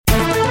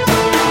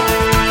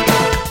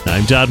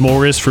I'm Todd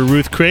Morris for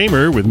Ruth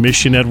Kramer with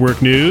Mission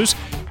Network News.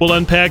 We'll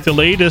unpack the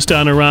latest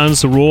on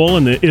Iran's role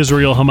in the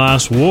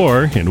Israel-Hamas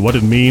war and what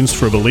it means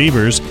for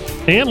believers,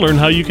 and learn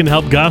how you can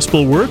help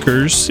gospel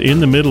workers in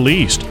the Middle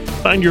East.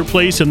 Find your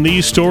place in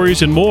these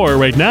stories and more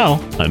right now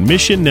on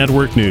Mission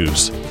Network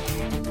News.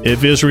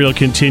 If Israel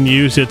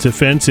continues its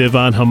offensive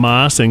on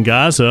Hamas and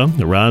Gaza,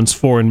 Iran's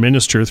foreign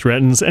minister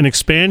threatens an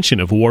expansion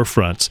of war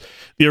fronts.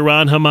 The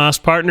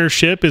Iran-Hamas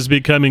partnership has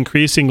become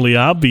increasingly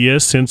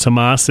obvious since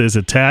Hamas's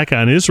attack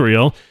on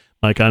Israel.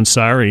 Mike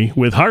Ansari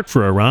with Heart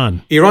for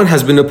Iran. Iran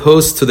has been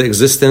opposed to the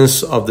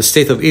existence of the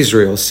State of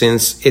Israel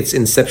since its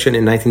inception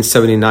in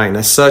 1979.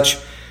 As such,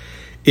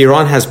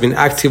 Iran has been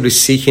actively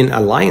seeking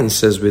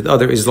alliances with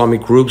other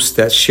Islamic groups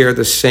that share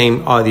the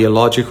same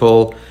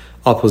ideological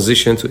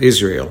opposition to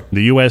Israel.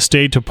 The U.S.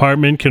 State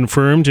Department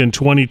confirmed in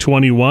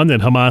 2021 that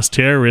Hamas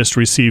terrorists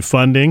receive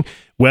funding,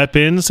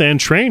 weapons, and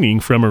training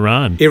from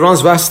Iran.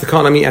 Iran's vast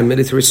economy and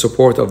military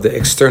support of the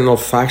external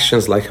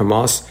factions like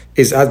Hamas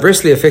is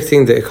adversely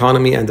affecting the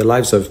economy and the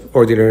lives of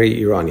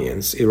ordinary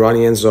Iranians.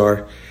 Iranians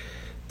are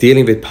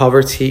dealing with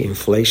poverty,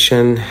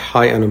 inflation,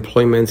 high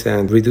unemployment,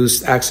 and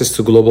reduced access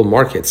to global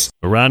markets.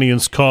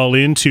 Iranians call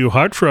in to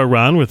Heart for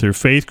Iran with their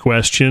faith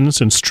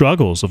questions and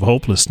struggles of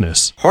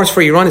hopelessness. Heart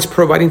for Iran is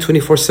providing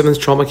 24/7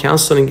 trauma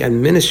counseling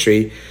and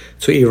ministry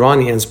to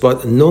Iranians,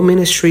 but no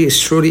ministry is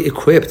truly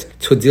equipped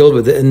to deal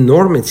with the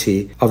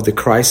enormity of the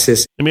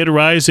crisis. Amid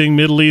rising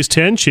Middle East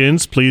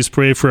tensions, please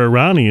pray for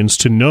Iranians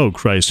to know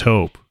Christ's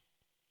hope.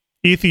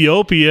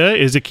 Ethiopia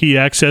is a key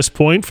access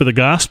point for the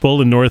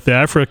gospel in North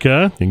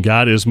Africa, and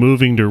God is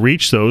moving to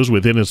reach those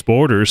within its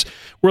borders.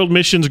 World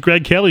Mission's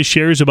Greg Kelly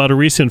shares about a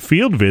recent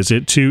field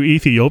visit to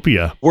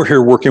Ethiopia. We're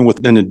here working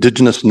with an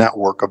indigenous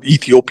network of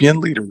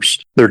Ethiopian leaders.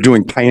 They're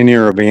doing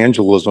pioneer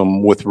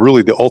evangelism with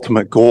really the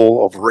ultimate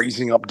goal of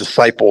raising up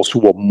disciples who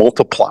will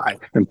multiply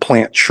and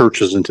plant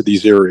churches into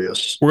these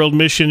areas. World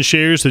Mission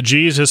shares the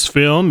Jesus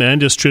film and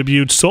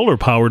distributes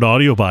solar-powered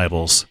audio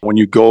Bibles. When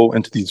you go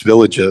into these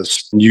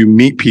villages, you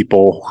meet people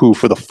who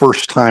for the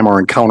first time are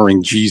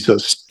encountering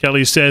Jesus.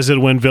 Kelly says that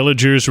when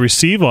villagers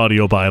receive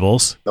audio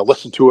Bibles, they'll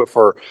listen to it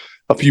for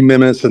a few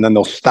minutes and then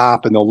they'll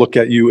stop and they'll look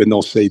at you and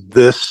they'll say,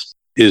 "This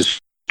is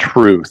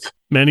truth."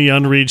 Many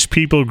unreached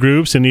people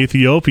groups in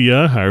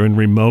Ethiopia are in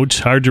remote,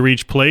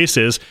 hard-to-reach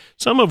places,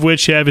 some of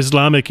which have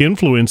Islamic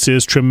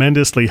influences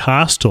tremendously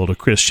hostile to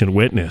Christian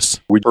witness.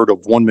 We heard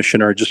of one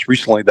missionary just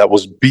recently that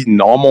was beaten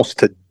almost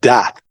to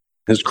death.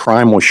 His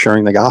crime was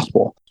sharing the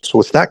gospel. So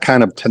it's that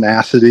kind of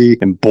tenacity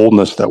and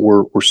boldness that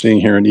we're seeing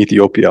here in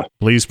Ethiopia.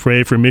 Please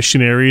pray for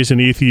missionaries in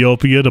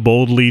Ethiopia to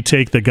boldly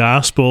take the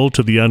gospel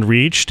to the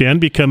unreached and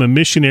become a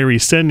missionary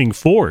sending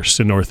force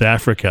in North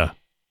Africa.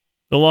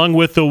 Along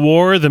with the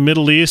war, the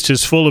Middle East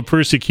is full of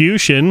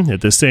persecution.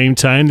 At the same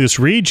time, this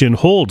region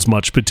holds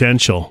much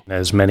potential.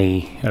 As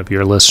many of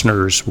your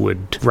listeners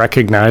would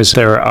recognize,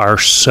 there are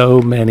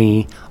so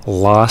many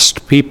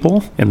lost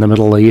people in the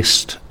Middle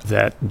East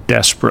that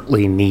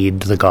desperately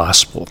need the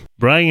gospel.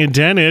 Brian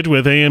Dennett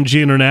with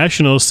AMG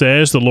International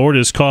says the Lord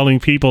is calling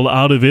people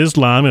out of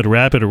Islam at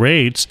rapid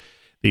rates.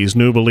 These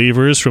new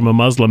believers from a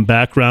Muslim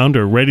background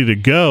are ready to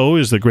go,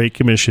 as the Great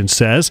Commission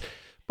says,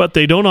 but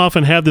they don't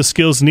often have the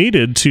skills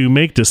needed to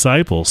make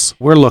disciples.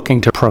 We're looking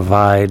to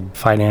provide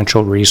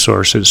financial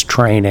resources,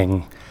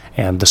 training,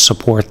 and the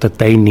support that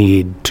they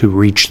need to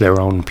reach their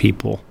own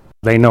people.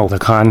 They know the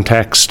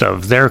context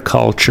of their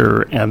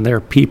culture and their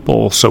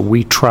people, so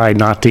we try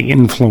not to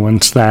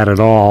influence that at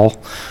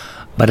all.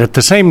 But at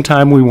the same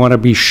time, we want to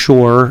be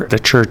sure the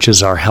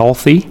churches are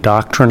healthy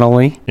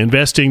doctrinally.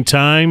 Investing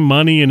time,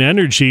 money, and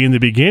energy in the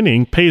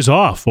beginning pays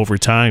off over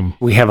time.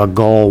 We have a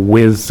goal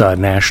with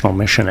national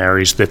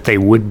missionaries that they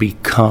would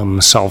become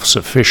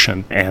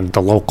self-sufficient and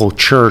the local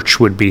church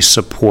would be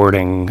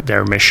supporting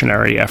their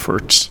missionary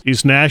efforts.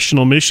 These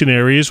national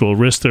missionaries will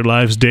risk their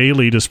lives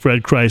daily to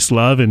spread Christ's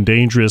love in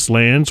dangerous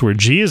lands where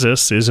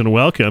Jesus isn't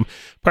welcome.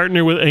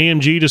 Partner with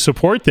AMG to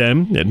support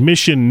them at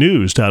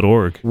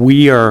missionnews.org.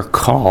 We are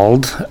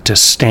called to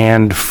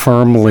stand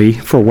firmly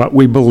for what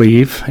we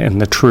believe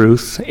and the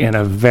truth in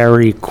a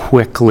very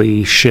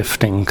quickly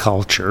shifting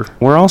culture.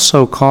 We're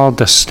also called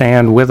to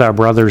stand with our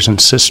brothers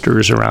and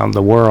sisters around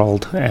the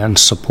world and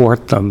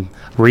support them.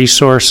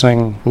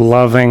 Resourcing,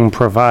 loving,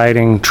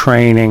 providing,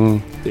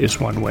 training is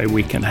one way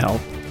we can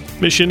help.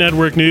 Mission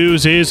Network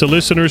News is a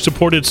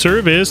listener-supported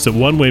service of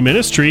One Way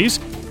Ministries.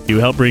 You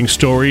help bring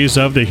stories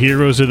of the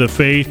heroes of the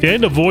faith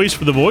and a voice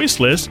for the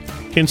voiceless.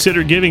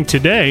 Consider giving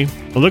today.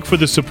 Look for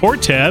the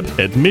support tab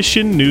at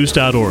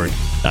missionnews.org.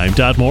 I'm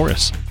Todd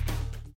Morris.